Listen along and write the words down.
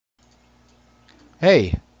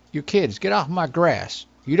Hey, you kids, get off my grass.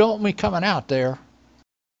 You don't want me coming out there.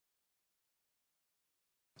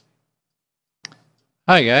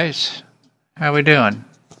 Hi guys, how we doing?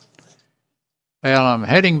 Well, I'm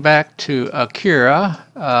heading back to Akira.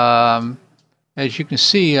 As you can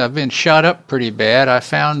see, I've been shot up pretty bad. I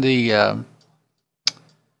found at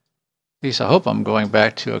least I hope I'm going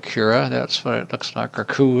back to Akira. That's what it looks like, or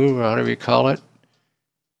Kuu, or whatever you call it.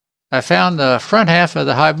 I found the front half of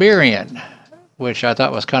the Empyrion, which I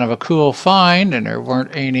thought was kind of a cool find, and there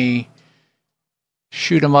weren't any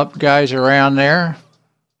shoot 'em up guys around there.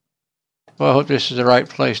 Well, I hope this is the right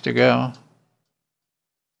place to go.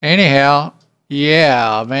 Anyhow,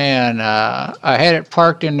 yeah, man, I had it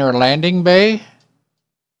parked in their landing bay,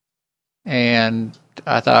 and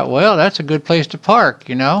I thought, well, that's a good place to park,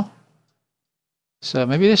 you know? So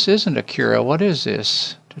maybe this isn't Akira. What is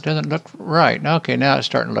this? It doesn't look right. Okay, now it's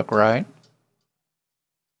starting to look right.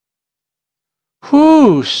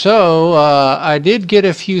 Whew, so I did get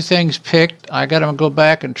a few things picked. I got to go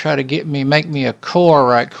back and try to make me a core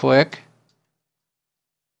right quick.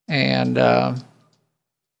 And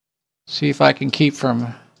see if I can keep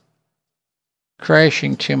from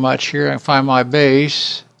crashing too much here and find my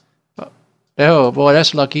base. Oh boy,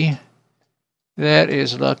 that's lucky. That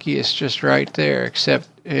is lucky. It's just right there. Except,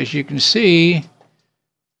 as you can see,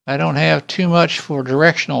 I don't have too much for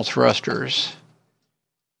directional thrusters.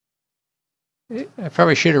 I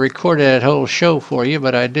probably should have recorded that whole show for you,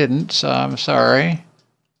 but I didn't, so I'm sorry.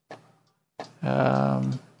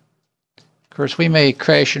 Of course, we may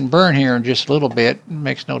crash and burn here in just a little bit. It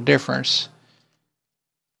makes no difference.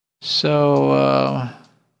 So,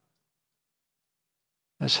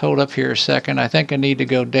 let's hold up here a second. I think I need to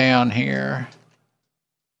go down here.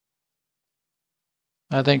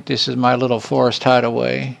 I think this is my little forest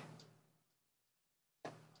hideaway.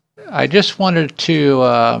 I just wanted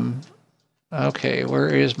to, okay, where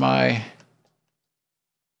is my...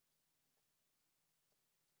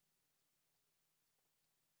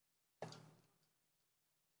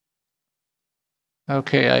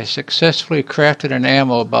 Okay, I successfully crafted an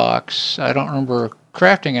ammo box. I don't remember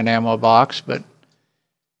crafting an ammo box, but...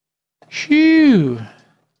 Shoo!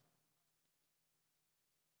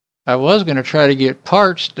 I was going to try to get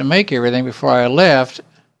parts to make everything before I left,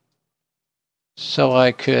 so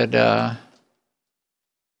I could,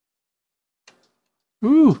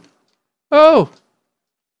 Ooh! Oh!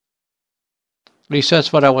 At least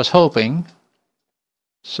that's what I was hoping.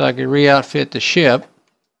 So I could re-outfit the ship.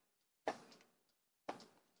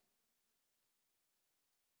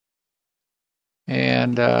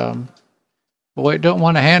 And, boy, it don't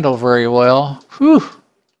want to handle very well. Whew!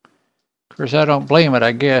 Of course, I don't blame it,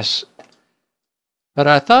 I guess. But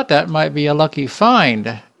I thought that might be a lucky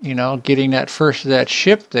find, you know, getting that first of that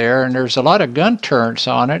ship there. And there's a lot of gun turrets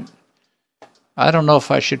on it. I don't know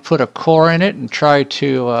if I should put a core in it and try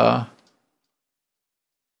to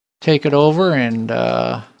take it over and,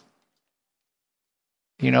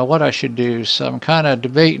 you know, what I should do. So I'm kind of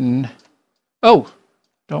debating. Oh,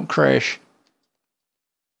 don't crash.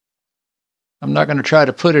 I'm not going to try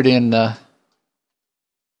to put it in the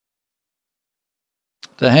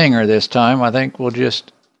hangar this time. I think we'll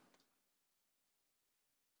just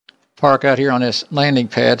park out here on this landing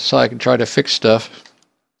pad so I can try to fix stuff.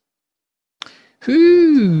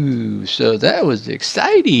 Whew, so that was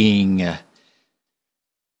exciting.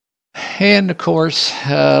 And of course,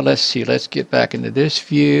 let's see, let's get back into this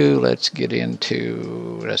view. Let's get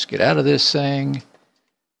out of this thing.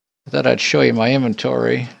 I thought I'd show you my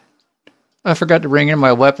inventory. I forgot to bring in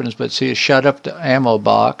my weapons, but see, it shut up the ammo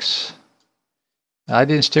box. I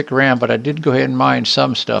didn't stick around, but I did go ahead and mine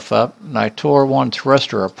some stuff up, and I tore one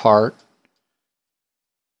thruster apart.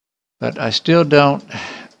 But I still don't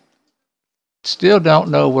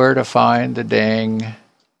know where to find the dang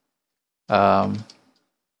power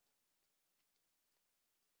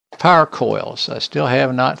coils. I still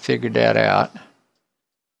have not figured that out.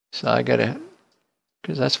 So I gotta,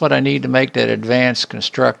 because that's what I need to make that advanced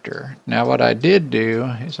constructor. Now what I did do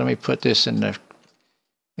is, let me put this in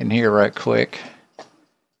here right quick.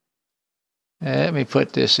 Let me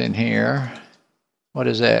put this in here. What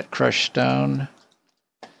is that? Crushed stone.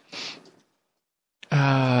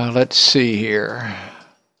 Let's see here.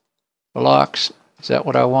 Blocks. Is that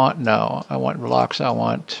what I want? No, I want blocks. I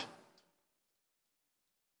want...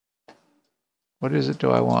 What is it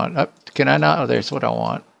do I want? Can I not? Oh, there's what I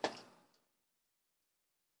want.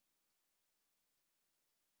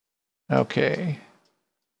 Okay.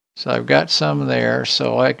 So I've got some there,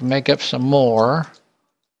 so I can make up some more.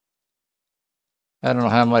 I don't know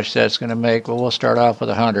how much that's going to make, but we'll start off with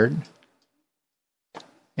 100.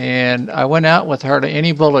 And I went out with hardly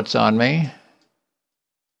any bullets on me.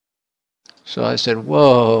 So I said,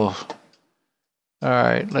 whoa. All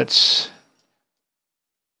right, let's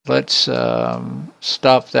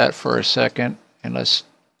stop that for a second, and let's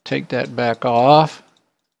take that back off.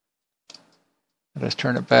 Let's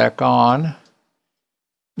turn it back on.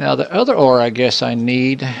 Now the other ore I guess I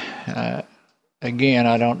need, again,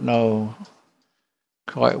 I don't know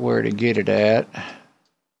quite where to get it at.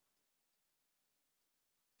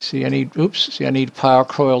 See, I need power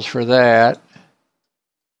coils for that.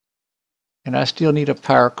 And I still need a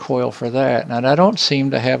power coil for that. And I don't seem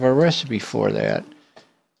to have a recipe for that.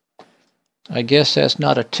 I guess that's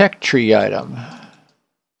not a tech tree item.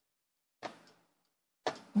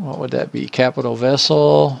 What would that be? Capital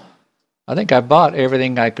vessel. I think I bought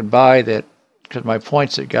everything I could buy that, because my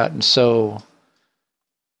points had gotten so,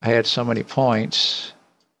 I had so many points.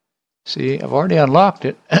 See, I've already unlocked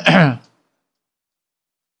it.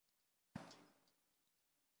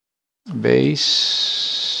 Base.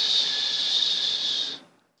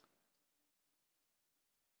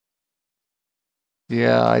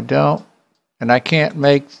 Yeah, I don't. And I can't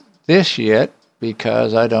make this yet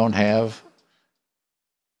because I don't have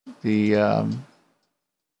the...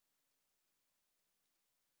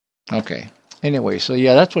 Okay. Anyway, so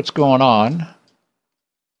yeah, that's what's going on.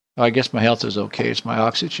 I guess my health is okay. It's my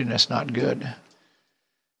oxygen that's not good.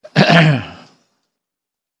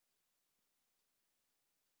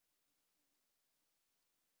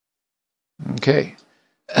 Okay.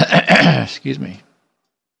 Excuse me.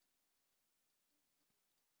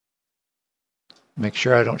 Make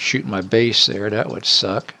sure I don't shoot my base there. That would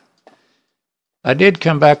suck. I did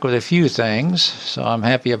come back with a few things, so I'm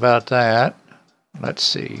happy about that. Let's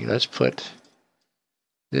see. Let's put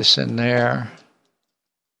this in there.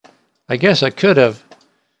 I guess I could have...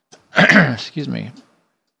 Excuse me.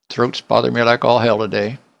 Throat's bothering me like all hell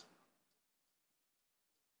today.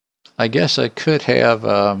 I guess I could have...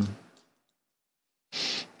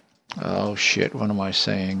 oh, shit. What am I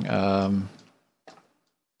saying?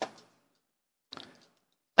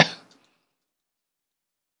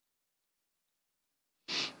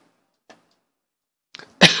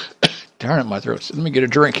 Darn it, my throat. Let me get a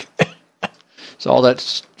drink. It's all that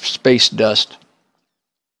space dust.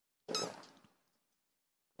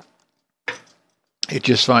 It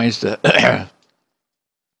just finds the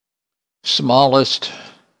smallest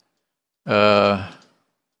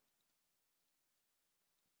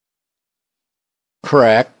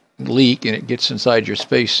crack, leak, and it gets inside your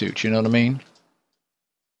spacesuit. You know what I mean?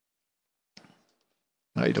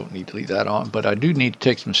 I don't need to leave that on, but I do need to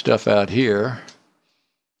take some stuff out here.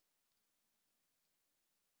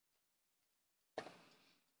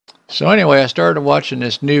 So anyway, I started watching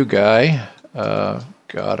this new guy. God,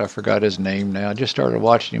 I forgot his name now. I just started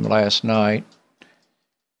watching him last night.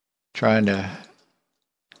 Trying to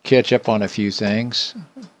catch up on a few things.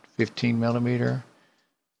 15 millimeter.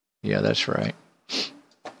 Yeah, that's right.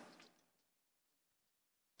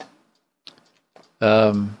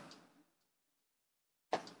 Come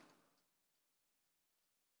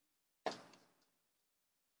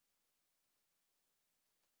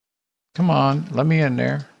on, let me in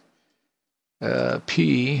there.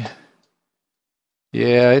 P.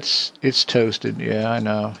 Yeah, it's toasted. Yeah, I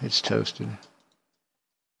know. It's toasted.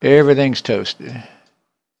 Everything's toasted.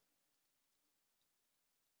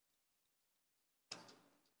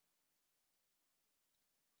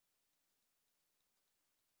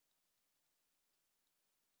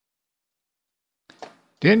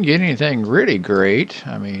 Didn't get anything really great.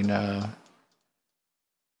 I mean,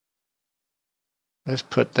 let's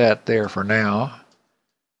put that there for now.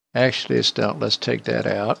 Actually, let's take that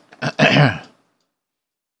out.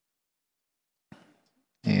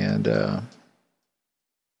 And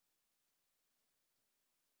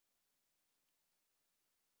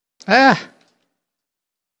I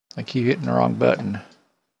keep hitting the wrong button.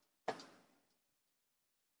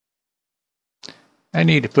 I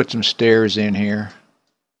need to put some stairs in here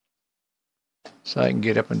so I can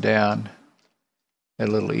get up and down a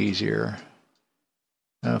little easier.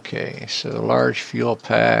 Okay, so large fuel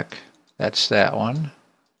pack, that's that one.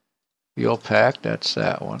 Fuel pack, that's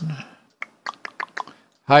that one.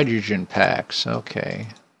 Hydrogen packs, okay.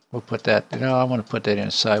 We'll put that, no, I want to put that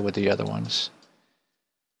inside with the other ones.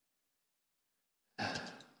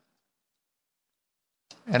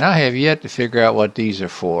 And I have yet to figure out what these are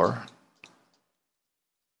for.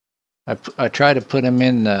 I try to put them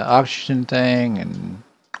in the oxygen thing, and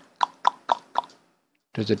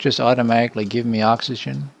does it just automatically give me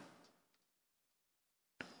oxygen?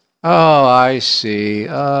 Oh, I see.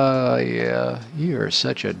 Yeah, you are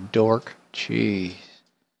such a dork. Jeez.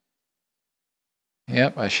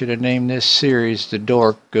 Yep, I should have named this series The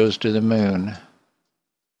Dork Goes to the Moon.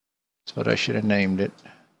 That's what I should have named it.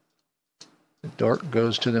 The dork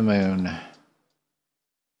goes to the moon.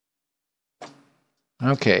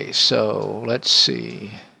 Okay, so let's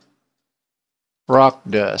see. Rock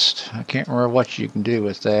dust. I can't remember what you can do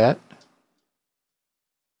with that.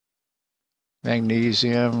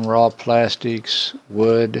 Magnesium, raw plastics,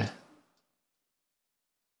 wood.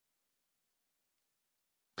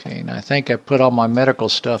 Okay, and I think I put all my medical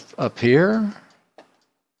stuff up here.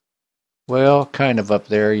 Well, kind of up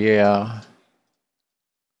there, yeah.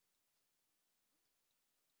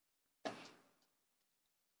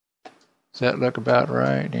 Does that look about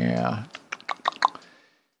right? Yeah.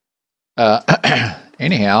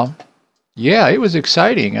 Anyhow, yeah, it was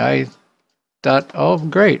exciting. I thought, oh,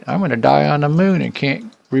 great, I'm going to die on the moon and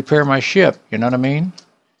can't repair my ship. You know what I mean?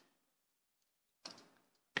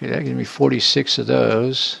 Okay, that gives me 46 of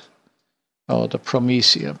those. Oh, the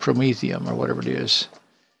promethium or whatever it is.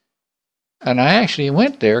 And I actually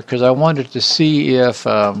went there because I wanted to see if,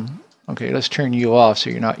 okay, let's turn you off so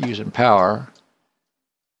you're not using power.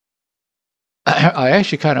 I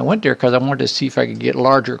actually kind of went there because I wanted to see if I could get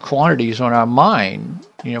larger quantities when I mine,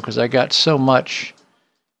 you know, because I got so much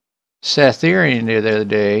Satherian there the other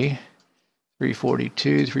day.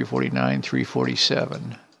 342, 349,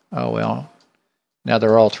 347. Oh, well, now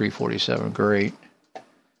they're all 347. Great.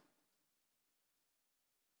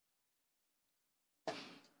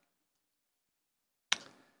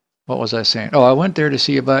 What was I saying? Oh, I went there to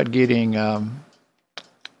see about getting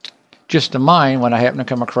just a mine when I happened to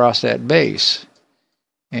come across that base.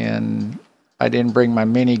 And I didn't bring my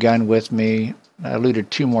minigun with me. I looted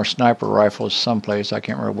 2 more sniper rifles someplace. I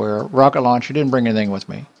can't remember where. Rocket launcher, didn't bring anything with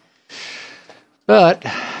me. But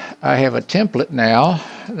I have a template now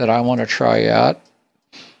that I want to try out.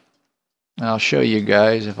 I'll show you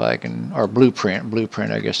guys if I can, or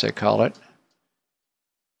blueprint I guess they call it.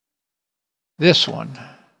 This one.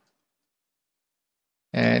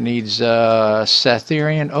 And it needs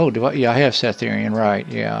Satherian. Oh, do I? Yeah, I have Satherian, right,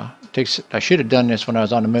 yeah. I should have done this when I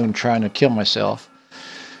was on the moon trying to kill myself.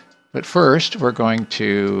 But first, we're going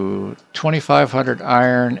to 2,500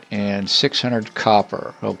 iron and 600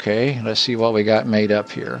 copper. Okay, let's see what we got made up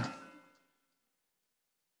here.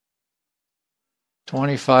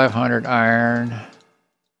 2,500 iron.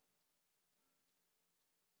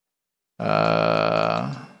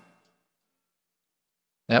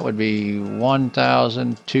 That would be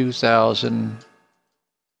 1,000, 2,000.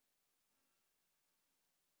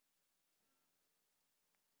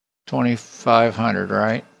 2,500,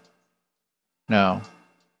 right? No.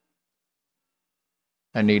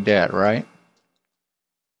 I need that, right?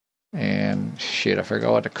 And shit, I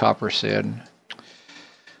forgot what the copper said.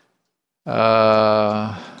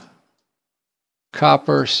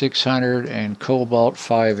 Copper 600 and cobalt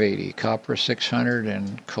 580. Copper 600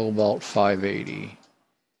 and cobalt 580.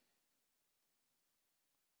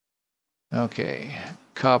 Okay,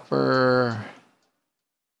 copper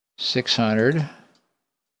 600.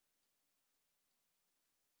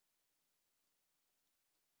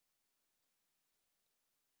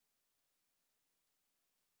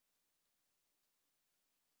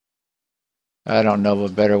 I don't know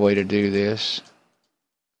of a better way to do this.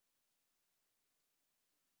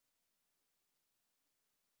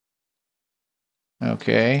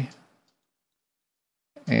 Okay.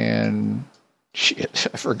 And shit,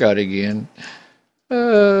 I forgot again.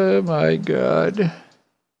 Oh my God.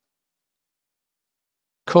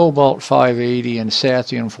 Cobalt 580 and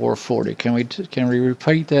Sathium 440. Can we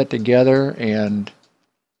repeat that together and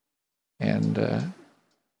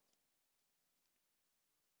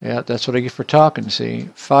yeah, that's what I get for talking, see?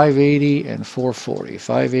 580 and 440.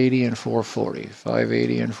 580 and 440.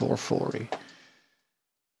 580 and 440.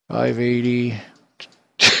 580.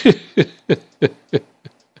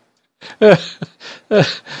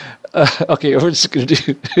 Okay, we're just going to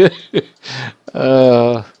do...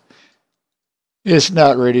 it's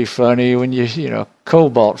not really funny when you know,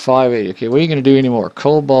 Cobalt 580. Okay, we ain't going to do any more.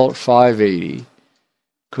 Cobalt 580.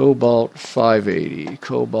 Cobalt 580.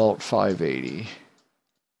 Cobalt 580.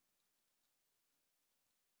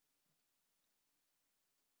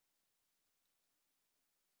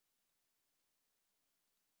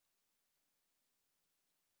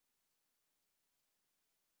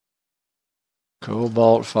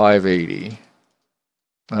 Cobalt 580.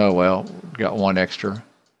 Oh, well, got one extra.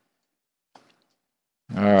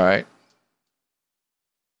 All right.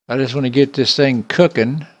 I just want to get this thing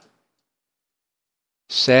cooking.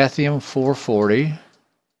 Sathium 440.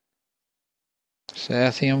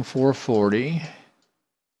 Sathium 440.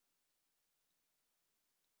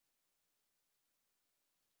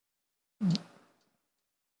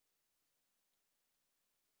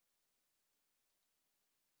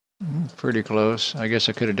 Pretty close. I guess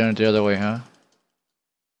I could have done it the other way, huh?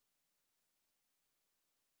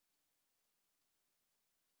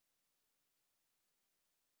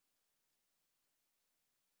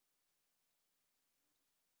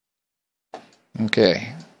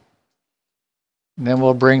 Okay. And then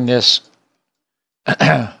we'll bring this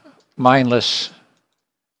mindless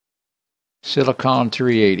Silicon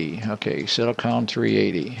 380. Okay, Silicon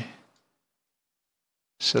 380.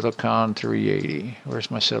 Silicon 380. Where's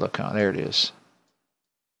my silicon? There it is.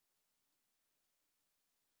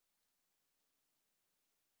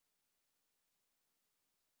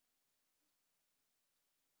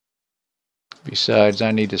 Besides,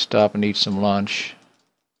 I need to stop and eat some lunch.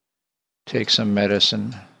 Take some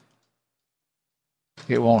medicine.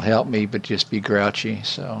 It won't help me but just be grouchy.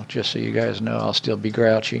 So just so you guys know, I'll still be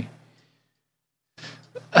grouchy.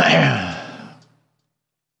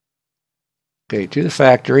 Okay, to the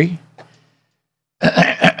factory.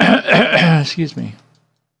 Excuse me.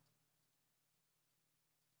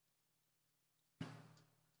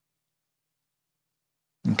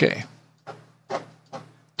 Okay.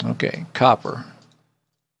 Okay, copper.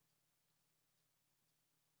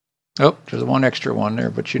 Oh, there's one extra one there,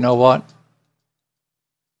 but you know what?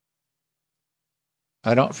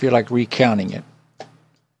 I don't feel like recounting it.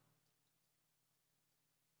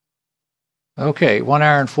 Okay, 1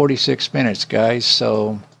 hour and 46 minutes, guys.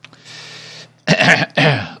 So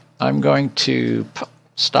I'm going to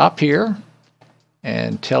stop here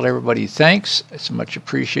and tell everybody thanks. It's much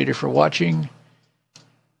appreciated for watching.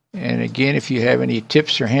 And again, if you have any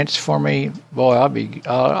tips or hints for me, boy,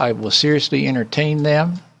 I will seriously entertain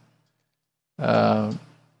them. And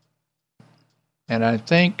I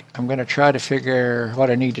think I'm going to try to figure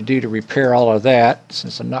what I need to do to repair all of that,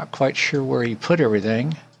 since I'm not quite sure where he put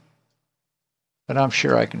everything. But I'm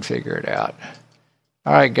sure I can figure it out.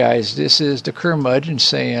 All right, guys, this is the Curmudgeon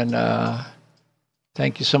saying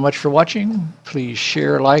thank you so much for watching. Please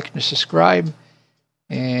share, like, and subscribe.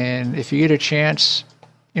 And if you get a chance,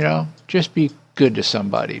 you know, just be good to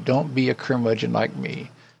somebody. Don't be a curmudgeon like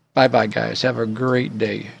me. Bye-bye, guys. Have a great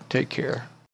day. Take care.